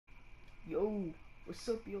Yo, what's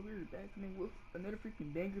up, yo? We're back, man, with another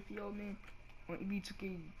freaking banger for y'all, man. On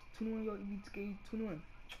EB2K21, y'all, EB2K21.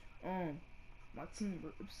 My team,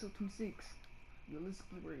 bro, episode 26. Yo, let's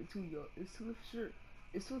get right into it, y'all. It's Swift shirt.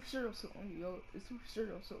 It's Swift shirt also on you, y'all. It's Swift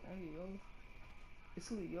shirt also on you, y'all. It's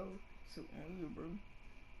Swift, yo. So on you, bro.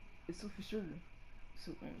 It's Swift shirt.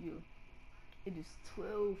 So on you. It is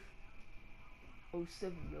 12:07,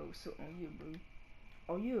 yo. So on you, bro.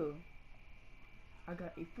 Oh yeah. I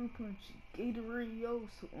got a fruit punch Gatorade, yo,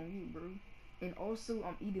 so on you, bro. And also,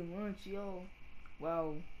 I'm eating lunch, yo.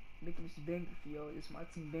 Wow, making this banger for y'all. It's my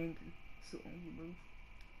team banger, so on you,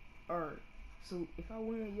 bro. Alright, so if I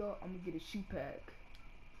win, y'all, I'm gonna get a shoe pack.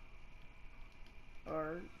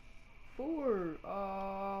 Alright, four.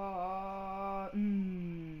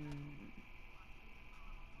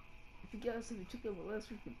 If you guys haven't checked out my last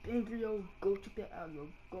freaking banger, yo, go check that out, yo.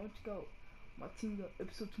 Go and check out my team, yo.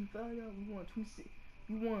 Episode 25, y'all. We won 26.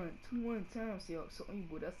 We won 21 times, y'all. So on you,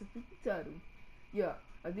 boy. That's the freaking title. Yeah,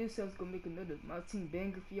 I did say I was gonna make another my team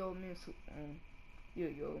banger for y'all, man. So yeah,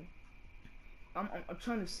 yo, I'm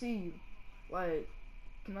trying to see, like,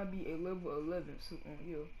 can I be a level 11? So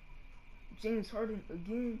yo, James Harden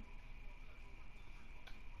again.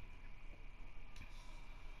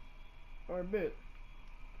 Or bet.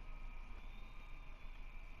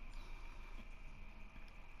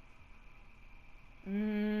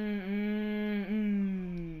 Mm, mm,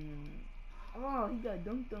 mm. Oh, he got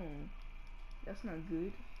dunked on. That's not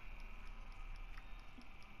good.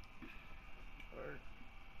 Or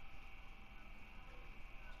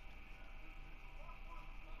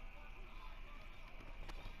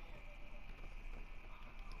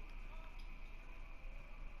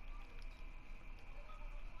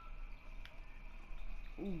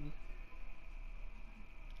ooh,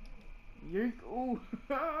 yerk. Ooh,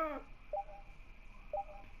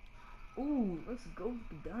 ooh. Let's go,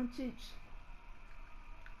 Doncic.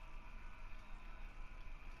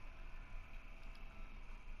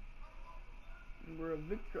 Bro,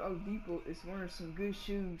 Victor Oladipo is wearing some good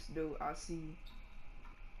shoes, though. I see.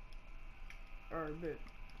 Alright, bet.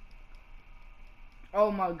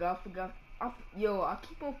 Oh my god, I forgot. Yo, I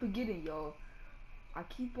keep on forgetting, y'all. I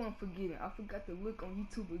keep on forgetting. I forgot to look on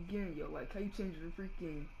YouTube again, yo. Like, how you change the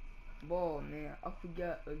freaking ball, man. I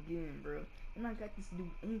forgot again, bro. And I got this new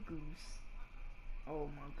ankles. Oh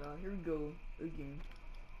my god, here we go. Again.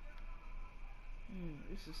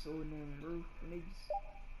 This is so annoying, bro. Niggas.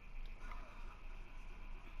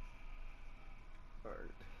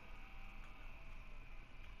 Alright.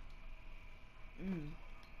 Mm.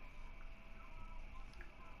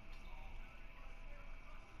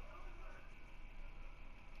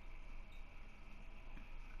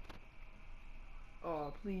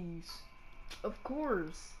 Oh, please. Of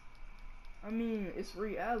course. I mean, it's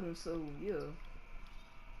Ray Allen, so yeah.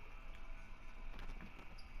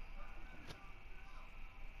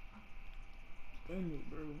 Damn it,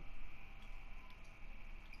 bro.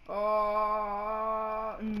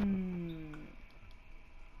 Oh,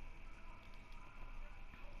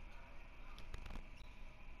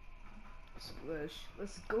 Splash.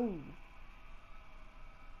 Let's go.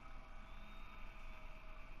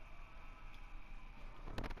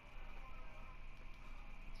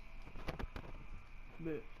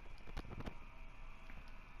 Bet.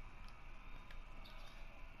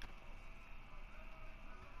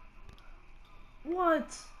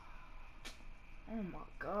 What? Oh my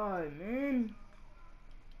god, man.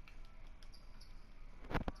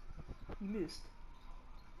 You missed.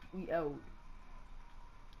 We out.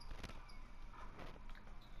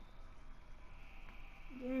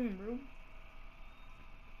 Damn, bro.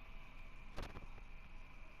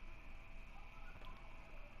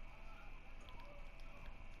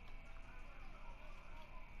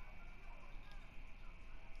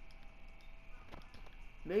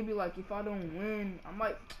 Maybe like if I don't win, I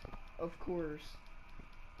might. Of course.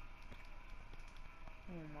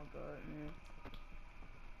 Oh my god, man.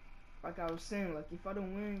 Like I was saying, like if I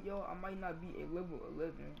don't win, yo, I might not be a level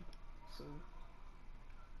 11. So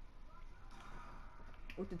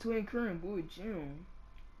with the twin current boy Jim.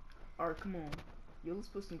 Alright, come on. Yo, let's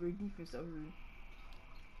put some great defense out here.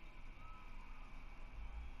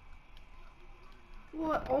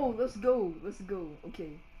 What? Oh, let's go. Let's go.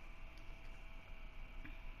 Okay.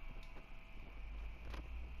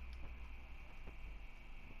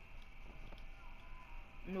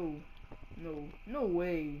 No. No. No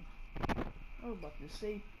way. I was about to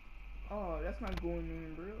say. Oh, that's not going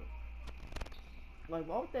in, bro. Like,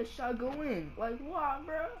 why would that shot go in? Like, why,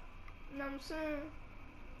 bro? You know what I'm saying?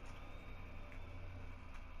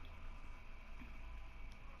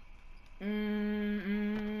 Mm,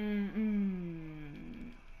 mm,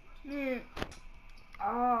 mm. Man,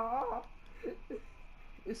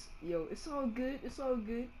 it's all good. It's all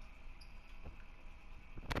good.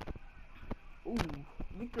 Ooh,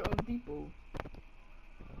 Victor Oladipo.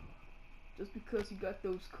 Just because you got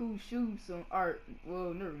those cool shoes on art.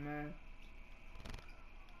 Well, never mind.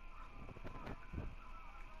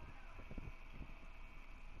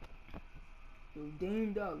 Yo,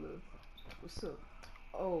 Dame Dollar. What's up?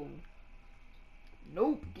 Oh.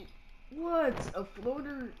 Nope. What? A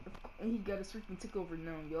floater? And he got a freaking takeover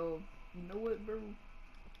now, yo. You know what, bro?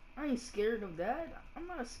 I ain't scared of that. I'm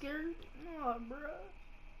not scared. Nah, bruh.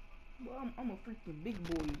 Well, I'm a freaking big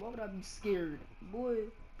boy. Why would I be scared? Boy,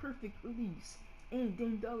 perfect release. And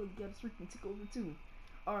Dame Dollar got a freaking takeover too.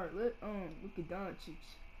 Alright, look at Doncic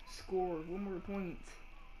score one more point.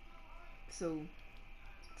 So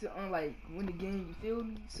to like win the game, you feel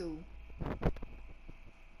me? So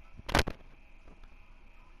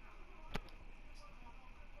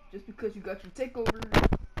just because you got your takeover,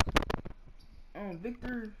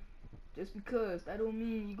 Victor, just because that don't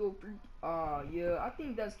mean you go free. Yeah, I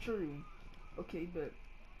think that's true. Okay, but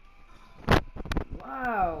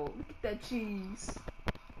wow, look at that cheese.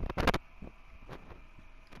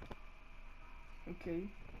 Okay.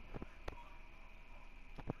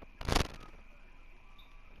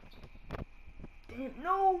 Damn,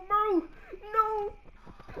 no, bro, no.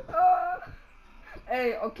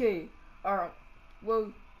 Hey, okay, alright.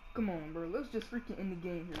 Well, come on, bro. Let's just freaking end the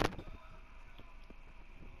game here.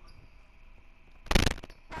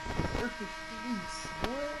 Perfect release,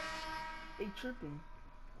 boy. They tripping.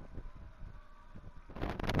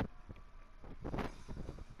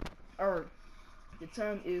 Alright, the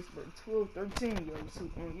time is like 12:13, yo. So,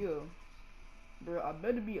 yo, bro, I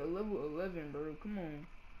better be a level 11, bro. Come on.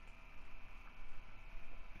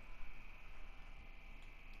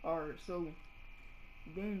 Alright, so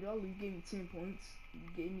Dame Dollar, you gave me 10 points. You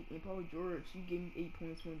gave me, and Paul George, you gave me 8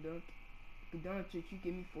 points, 1 dunk. Doncic, you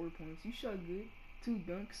gave me 4 points. You shot good. 2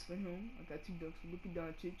 dunks for him. I got 2 dunks for Luka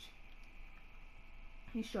Doncic.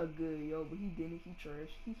 He shot good, yo, but he didn't. He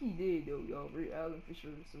trash. He did though, y'all. Ray Allen for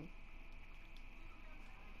sure. So,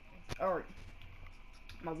 all right,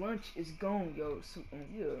 my lunch is gone, yo. So,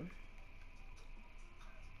 yeah,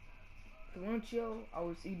 for lunch, yo, I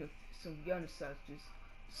was eating some Vienna sausages,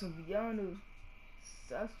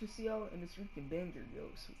 yo, and it's freaking banger, yo.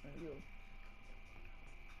 So, yo,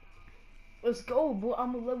 let's go, boy.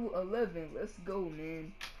 I'm a level 11. Let's go,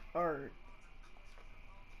 man. All right.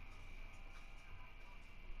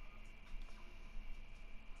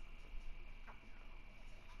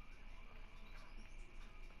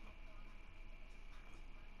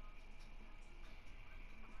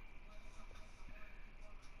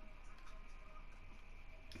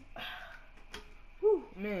 Whew,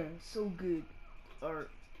 man, so good. All right.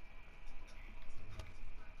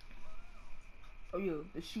 Oh, yeah,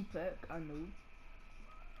 the shoe pack. I know.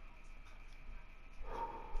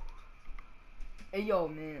 Hey yo,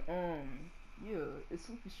 man, yeah, it's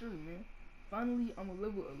for sure, man. Finally, I'm a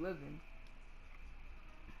level 11.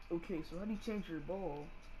 Okay, so how do you change your ball?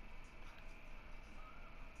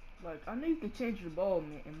 Like, I know you can change your ball,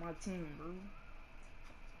 man, in my team, bro.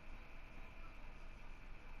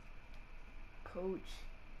 Coach,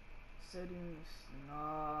 settings,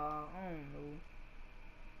 nah, I don't know.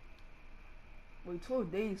 Wait,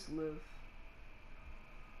 12 days left.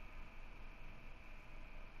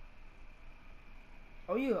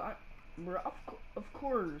 Oh yeah, bro, of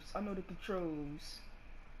course, I know the controls.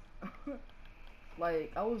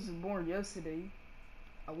 Like, I wasn't born yesterday.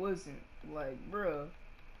 I wasn't. Like, bruh,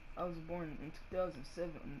 I was born in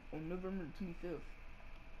 2007 on November 25th.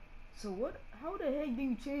 So what? How the heck do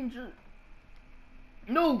you change your?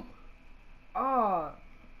 No. Ah,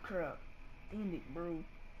 crap. Damn it, bro.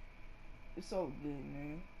 It's all good,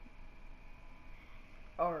 man.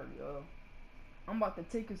 Alright, y'all. I'm about to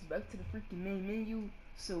take us back to the freaking main menu.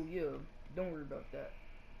 So yeah, don't worry about that.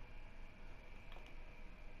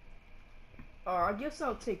 Alright, I guess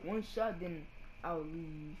I'll take one shot, then I'll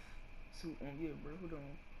leave. So yeah, bro. Hold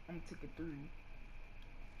on. I'm gonna take a 3.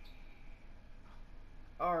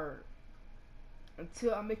 Alright.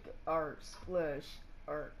 Until I make a splash.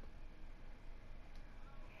 Alright.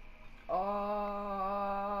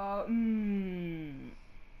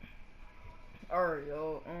 Alright,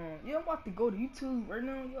 yo. Yeah, I'm about to go to YouTube right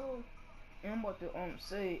now, yo. And I'm about to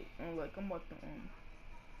say, like I'm about to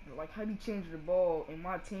like how do you change the ball in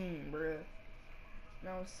my team, bruh? You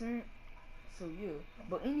know what I'm saying? So yeah.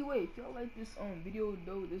 But anyway, if y'all like this video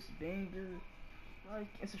though, this banger, like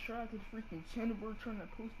and subscribe to the freaking channel, bro. Turn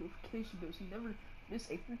that post notification bell so you never miss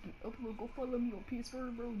a freaking upload. Go follow me on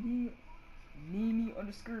PS4, bro. Nini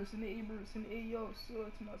underscore send the A, bro. Send the A, yo. So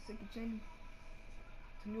to my second channel.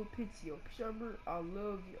 To Neil Pits, yo. Peace out, bro. I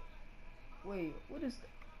love you. Wait, what is?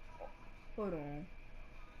 Hold on.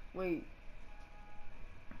 Wait,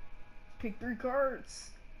 pick 3 cards.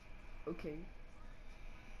 Okay.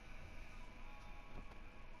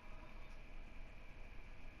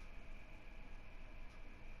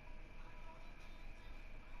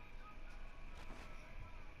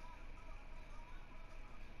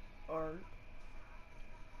 Alright.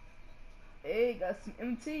 Hey, got some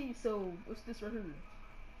MT. So what's this right here?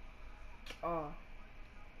 Ah,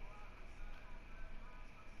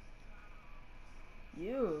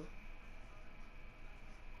 yeah.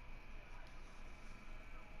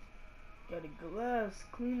 Got a glass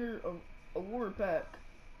cleaner award pack.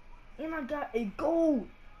 And I got a gold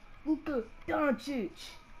Luka Doncic.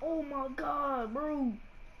 Oh my god, bro.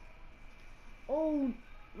 Oh,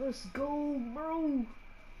 let's go, bro.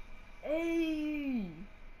 Hey.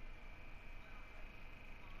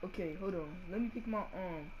 Okay, hold on. Let me pick my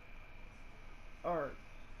Alright.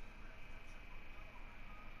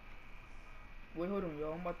 Wait, hold on,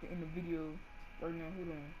 y'all. I'm about to end the video right now. Hold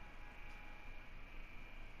on.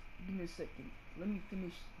 Give me a second. Let me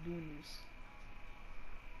finish doing this.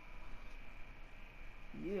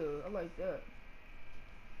 Yeah, I like that.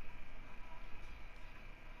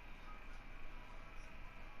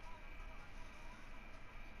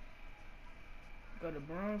 Got a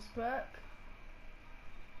bronze pack.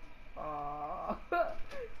 Ah. What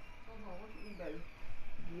you eat, baby?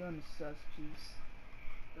 Be honest, sausage cheese.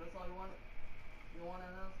 That's all you wanted? You want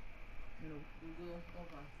that else? No. You good?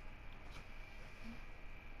 Okay.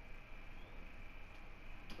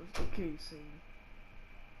 Okay, so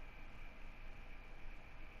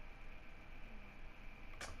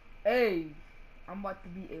hey, I'm about to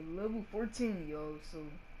be a level 14, yo. So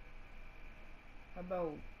how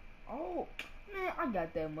about? Oh man, I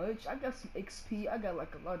got that much. I got some XP. I got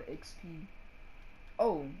like a lot of XP.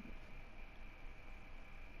 Oh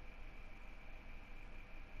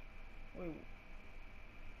wait,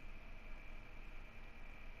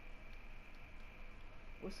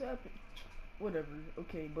 what's happening? Whatever.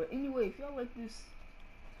 Okay, but anyway, if y'all like this,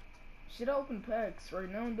 should I open packs right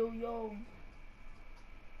now though, y'all?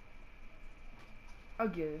 I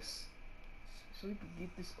guess so we can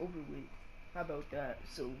get this over with. How about that?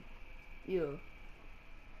 So yeah,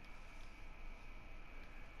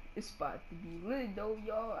 it's about to be lit though,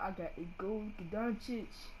 y'all. I got a gold Doncic.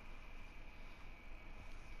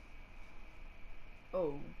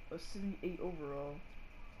 Oh, a 78 overall.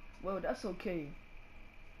 Well, that's okay.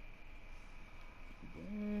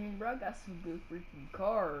 Damn, bro, I got some good freaking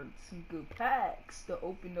cards, some good packs to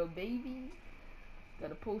open up, baby.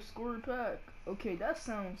 Got a post score pack. Okay, that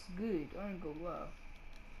sounds good. I ain't gonna lie.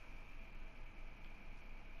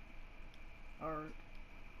 Alright.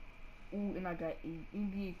 Ooh, and I got a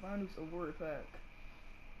NBA Finals award pack.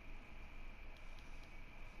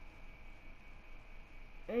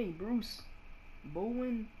 Hey, Bruce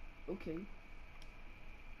Bowen. Okay.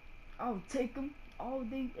 I'll take him all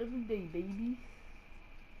day, every day, baby.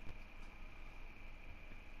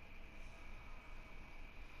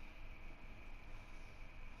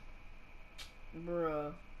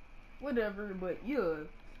 Bruh. Whatever, but yeah.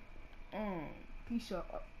 Peace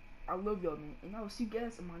out. I love y'all, man. And I will see you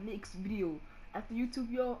guys in my next video. After YouTube,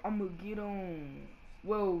 y'all, I'm gonna get on.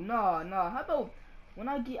 Well, nah. How about when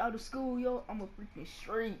I get out of school, yo, I'm gonna freaking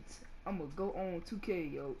straight. I'm gonna go on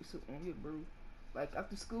 2K, yo. So on here, bro. Like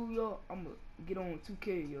after school, yo, I'm gonna get on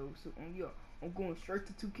 2K, yo. So on yo, I'm going straight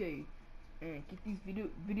to 2K and get these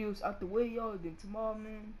videos out the way, y'all. Then tomorrow,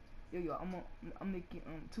 man, yo, I'm making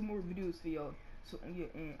 2 more videos for y'all. So yeah,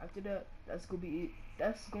 and after that, that's gonna be it.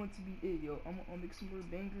 That's going to be it, yo. I'm gonna make some more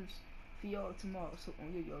bangers for y'all tomorrow. So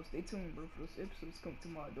yeah, y'all, stay tuned, bro, for those episodes come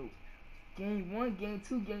tomorrow, though. Game 1, Game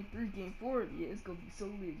 2, Game 3, Game 4. Yeah, it's gonna be so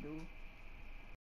lit, though.